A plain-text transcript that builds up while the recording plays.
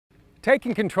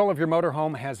Taking control of your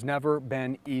motorhome has never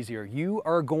been easier. You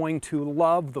are going to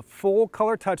love the full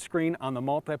color touchscreen on the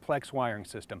Multiplex wiring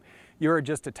system. You're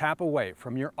just a tap away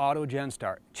from your auto gen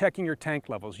start, checking your tank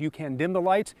levels. You can dim the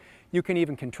lights. You can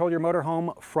even control your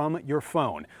motorhome from your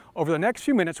phone. Over the next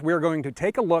few minutes, we're going to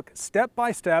take a look step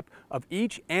by step of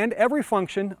each and every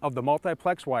function of the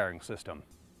Multiplex wiring system.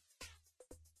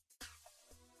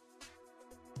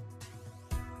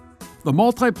 The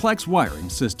Multiplex wiring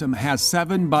system has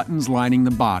 7 buttons lining the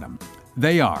bottom.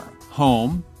 They are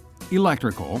Home,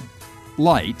 Electrical,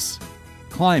 Lights,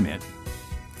 Climate,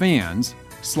 Fans,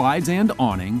 Slides and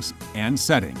Awnings, and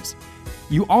Settings.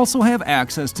 You also have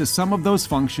access to some of those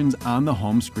functions on the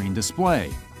home screen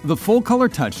display. The full-color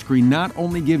touchscreen not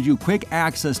only gives you quick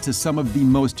access to some of the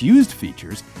most used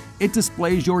features, it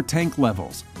displays your tank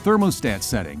levels, thermostat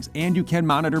settings, and you can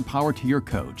monitor power to your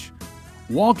coach.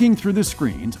 Walking through the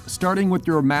screens, starting with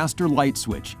your master light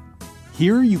switch.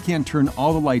 Here you can turn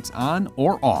all the lights on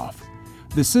or off.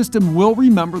 The system will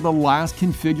remember the last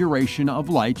configuration of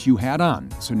lights you had on,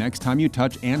 so next time you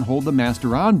touch and hold the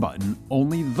master on button,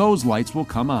 only those lights will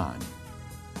come on.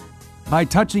 By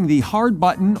touching the hard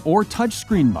button or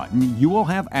touchscreen button, you will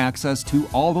have access to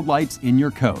all the lights in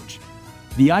your coach.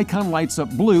 The icon lights up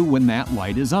blue when that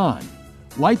light is on.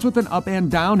 Lights with an up and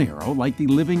down arrow, like the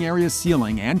living area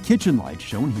ceiling and kitchen lights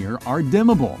shown here, are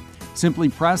dimmable. Simply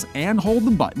press and hold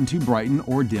the button to brighten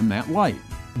or dim that light.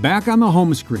 Back on the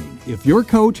home screen, if your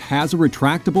coach has a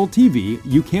retractable TV,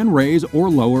 you can raise or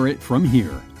lower it from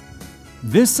here.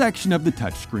 This section of the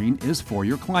touchscreen is for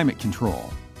your climate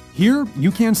control. Here,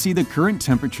 you can see the current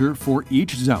temperature for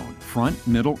each zone, front,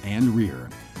 middle, and rear.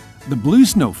 The blue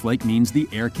snowflake means the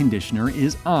air conditioner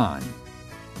is on.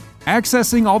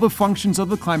 Accessing all the functions of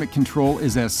the climate control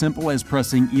is as simple as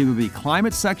pressing either the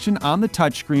climate section on the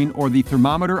touchscreen or the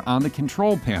thermometer on the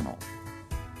control panel.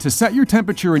 To set your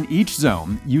temperature in each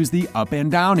zone, use the up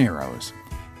and down arrows.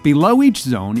 Below each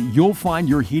zone, you'll find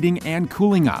your heating and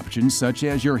cooling options such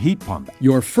as your heat pump,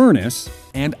 your furnace,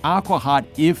 and AquaHot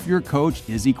if your coach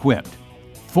is equipped.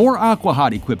 For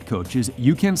AquaHot equipped coaches,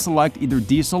 you can select either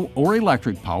diesel or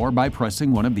electric power by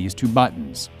pressing one of these 2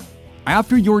 buttons.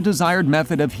 After your desired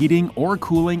method of heating or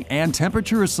cooling and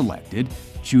temperature is selected,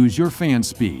 choose your fan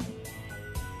speed.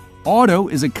 Auto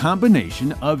is a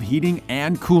combination of heating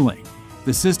and cooling.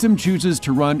 The system chooses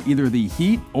to run either the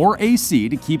heat or AC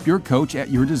to keep your coach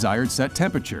at your desired set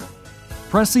temperature.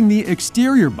 Pressing the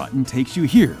exterior button takes you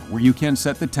here, where you can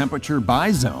set the temperature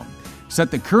by zone, set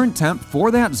the current temp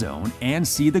for that zone, and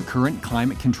see the current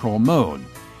climate control mode.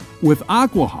 With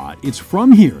AquaHot, it's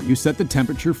from here you set the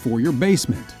temperature for your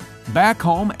basement. Back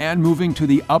home and moving to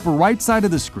the upper right side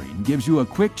of the screen gives you a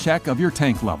quick check of your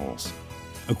tank levels.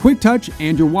 A quick touch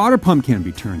and your water pump can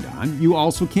be turned on. You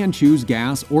also can choose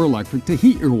gas or electric to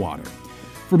heat your water.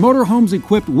 For motorhomes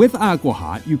equipped with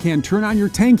AquaHot, you can turn on your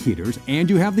tank heaters and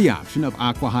you have the option of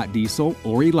AquaHot diesel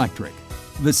or electric.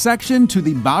 The section to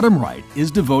the bottom right is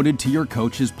devoted to your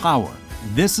coach's power.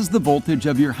 This is the voltage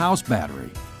of your house battery.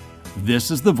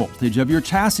 This is the voltage of your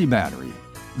chassis battery.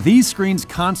 These screens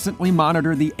constantly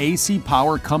monitor the AC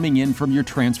power coming in from your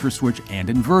transfer switch and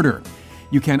inverter.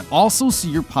 You can also see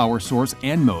your power source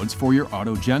and modes for your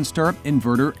auto gen start,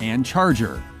 inverter, and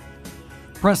charger.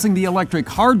 Pressing the electric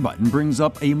hard button brings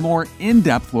up a more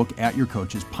in-depth look at your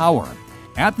coach's power.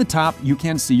 At the top, you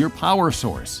can see your power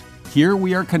source. Here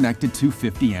we are connected to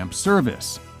 50 amp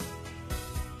service.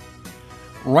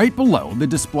 Right below the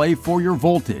display for your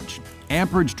voltage,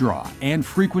 amperage draw, and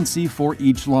frequency for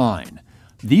each line.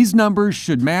 These numbers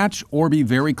should match or be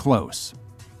very close.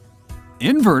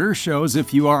 Inverter shows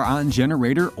if you are on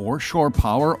generator or shore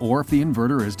power or if the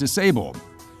inverter is disabled.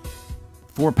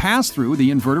 For pass-through, the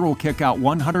inverter will kick out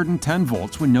 110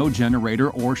 volts when no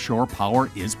generator or shore power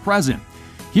is present.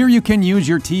 Here you can use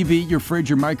your TV, your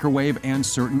fridge, your microwave, and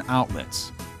certain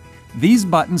outlets. These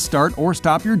buttons start or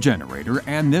stop your generator,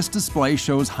 and this display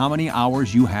shows how many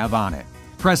hours you have on it.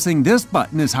 Pressing this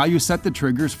button is how you set the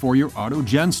triggers for your auto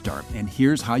gen start, and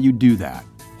here's how you do that.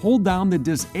 Hold down the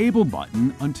disable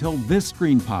button until this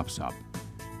screen pops up.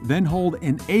 Then hold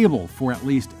enable for at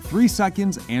least 3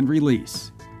 seconds and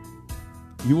release.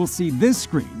 You will see this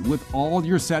screen with all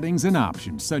your settings and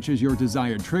options, such as your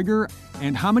desired trigger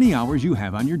and how many hours you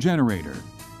have on your generator.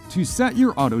 To set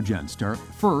your auto gen start,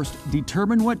 first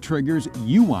determine what triggers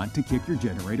you want to kick your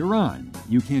generator on.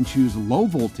 You can choose low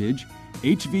voltage,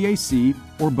 HVAC,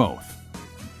 or both.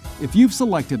 If you've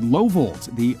selected low volts,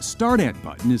 the Start At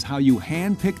button is how you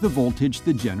hand-pick the voltage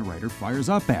the generator fires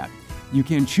up at. You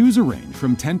can choose a range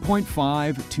from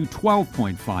 10.5 to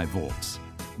 12.5 volts.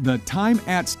 The Time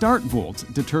at Start volts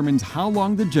determines how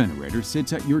long the generator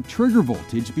sits at your trigger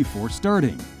voltage before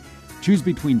starting. Choose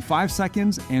between 5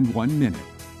 seconds and 1 minute.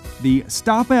 The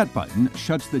Stop At button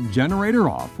shuts the generator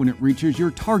off when it reaches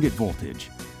your target voltage.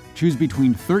 Choose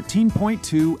between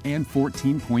 13.2 and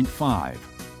 14.5.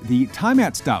 The Time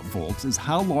at Stop volts is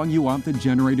how long you want the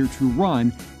generator to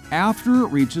run after it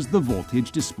reaches the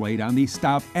voltage displayed on the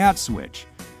Stop At switch.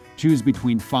 Choose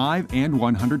between 5 and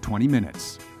 120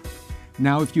 minutes.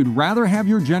 Now, if you'd rather have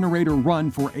your generator run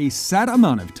for a set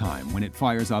amount of time when it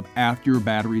fires up after your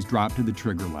batteries drop to the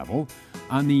trigger level,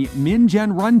 on the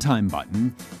MinGen Runtime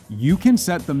button, you can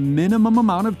set the minimum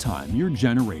amount of time your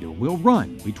generator will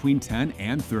run, between 10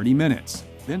 and 30 minutes.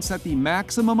 Then set the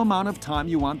maximum amount of time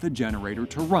you want the generator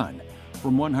to run,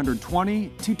 from 120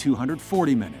 to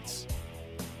 240 minutes.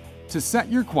 To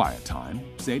set your quiet time,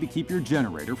 say to keep your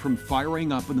generator from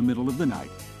firing up in the middle of the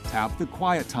night, tap the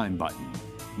Quiet Time button.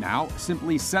 Now,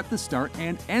 simply set the start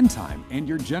and end time, and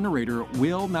your generator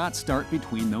will not start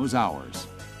between those hours.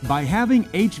 By having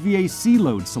HVAC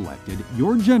load selected,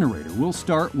 your generator will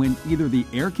start when either the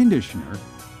air conditioner,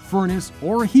 furnace,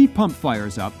 or heat pump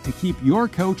fires up to keep your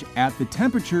coach at the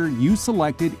temperature you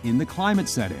selected in the climate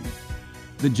setting.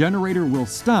 The generator will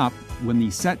stop when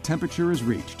the set temperature is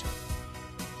reached.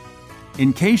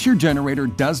 In case your generator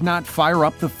does not fire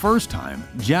up the first time,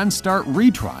 Gen Start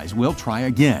retries will try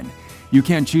again. You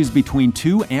can choose between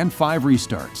 2 and 5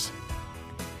 restarts.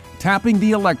 Tapping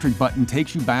the electric button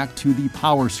takes you back to the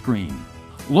power screen.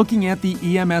 Looking at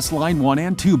the EMS line 1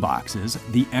 and 2 boxes,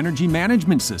 the energy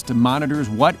management system monitors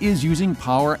what is using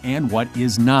power and what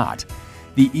is not.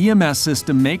 The EMS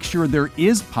system makes sure there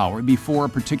is power before a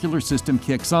particular system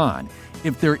kicks on.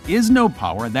 If there is no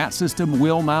power, that system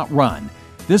will not run.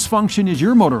 This function is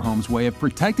your motorhome's way of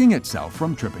protecting itself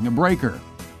from tripping a breaker.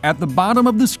 At the bottom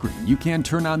of the screen, you can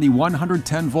turn on the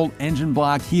 110-volt engine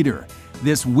block heater.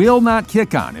 This will not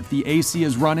kick on if the AC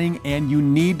is running and you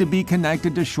need to be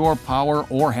connected to shore power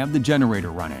or have the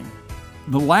generator running.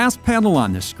 The last panel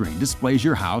on this screen displays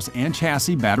your house and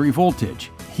chassis battery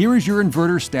voltage. Here is your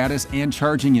inverter status and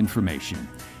charging information.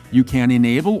 You can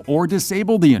enable or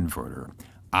disable the inverter.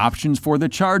 Options for the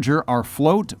charger are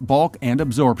float, bulk, and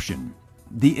absorption.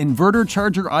 The inverter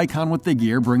charger icon with the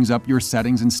gear brings up your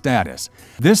settings and status.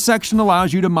 This section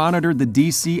allows you to monitor the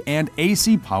DC and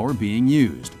AC power being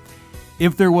used.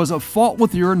 If there was a fault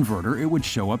with your inverter, it would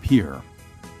show up here.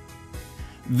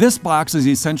 This box is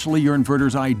essentially your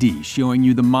inverter's ID, showing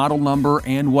you the model number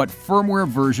and what firmware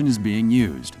version is being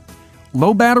used.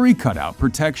 Low battery cutout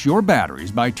protects your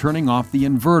batteries by turning off the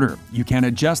inverter. You can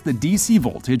adjust the DC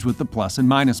voltage with the plus and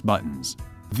minus buttons.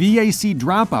 VAC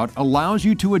dropout allows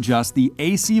you to adjust the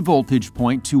AC voltage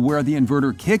point to where the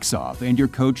inverter kicks off and your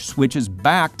coach switches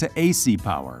back to AC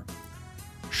power.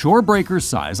 Shore breaker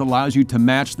size allows you to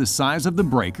match the size of the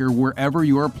breaker wherever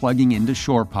you are plugging into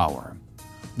shore power.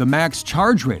 The max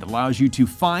charge rate allows you to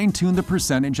fine-tune the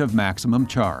percentage of maximum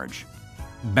charge.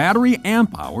 Battery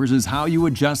amp hours is how you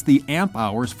adjust the amp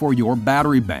hours for your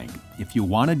battery bank. If you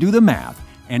want to do the math,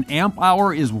 an amp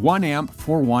hour is 1 amp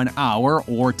for 1 hour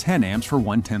or 10 amps for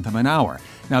 1/10 of an hour.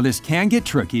 Now this can get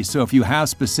tricky, so if you have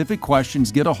specific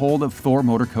questions, get a hold of Thor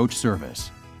Motor Coach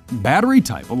service. Battery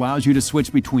type allows you to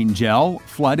switch between gel,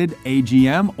 flooded,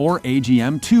 AGM, or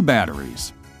AGM2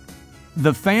 batteries.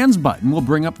 The Fans button will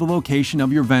bring up the location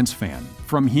of your vents fan.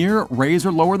 From here, raise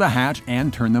or lower the hatch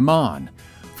and turn them on.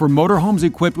 For motorhomes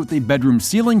equipped with a bedroom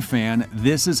ceiling fan,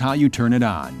 this is how you turn it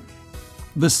on.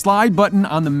 The slide button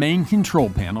on the main control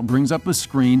panel brings up a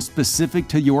screen specific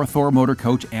to your Thor Motor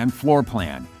Coach and floor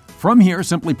plan. From here,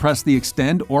 simply press the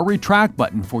extend or retract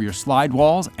button for your slide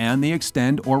walls and the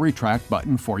extend or retract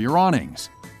button for your awnings.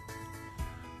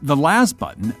 The last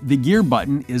button, the gear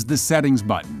button, is the settings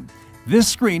button. This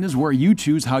screen is where you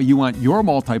choose how you want your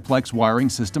multiplex wiring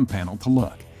system panel to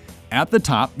look. At the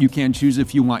top, you can choose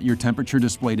if you want your temperature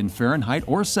displayed in Fahrenheit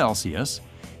or Celsius.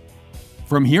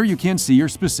 From here, you can see your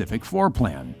specific floor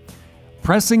plan.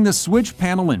 Pressing the switch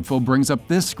panel info brings up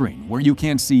this screen where you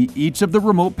can see each of the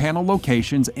remote panel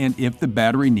locations and if the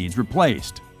battery needs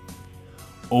replaced.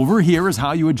 Over here is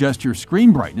how you adjust your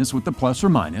screen brightness with the plus or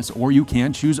minus, or you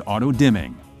can choose auto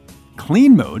dimming.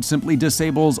 Clean mode simply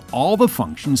disables all the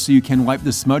functions so you can wipe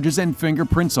the smudges and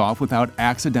fingerprints off without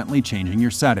accidentally changing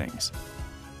your settings.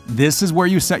 This is where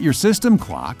you set your system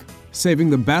clock. Saving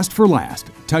the best for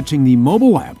last, touching the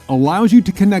mobile app allows you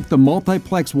to connect the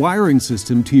multiplex wiring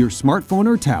system to your smartphone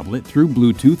or tablet through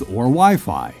Bluetooth or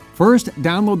Wi-Fi. First,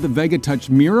 download the VegaTouch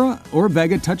Mira or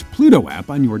VegaTouch Pluto app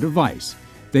on your device.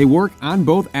 They work on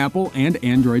both Apple and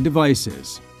Android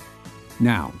devices.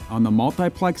 Now, on the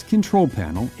multiplex control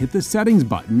panel, hit the settings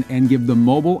button and give the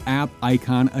mobile app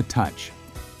icon a touch.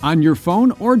 On your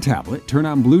phone or tablet, turn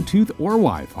on Bluetooth or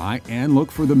Wi-Fi and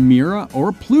look for the Mira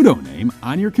or Pluto name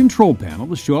on your control panel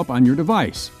to show up on your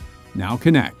device. Now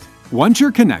connect. Once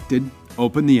you're connected,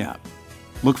 open the app.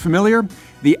 Look familiar?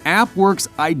 The app works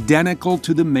identical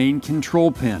to the main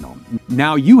control panel.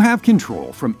 Now you have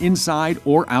control from inside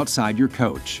or outside your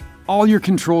coach. All your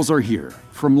controls are here,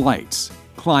 from lights,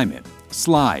 climate,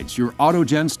 slides, your auto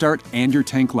gen start, and your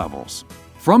tank levels.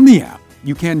 From the app,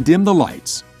 you can dim the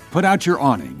lights, put out your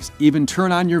awnings, even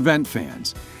turn on your vent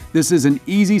fans. This is an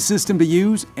easy system to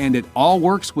use, and it all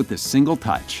works with a single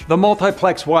touch. The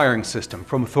Multiplex wiring system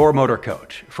from Thor Motor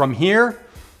Coach. From here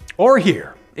or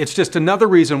here. It's just another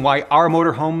reason why our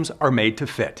motorhomes are made to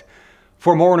fit.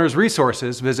 For more owner's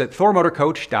resources, visit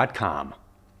thormotorcoach.com.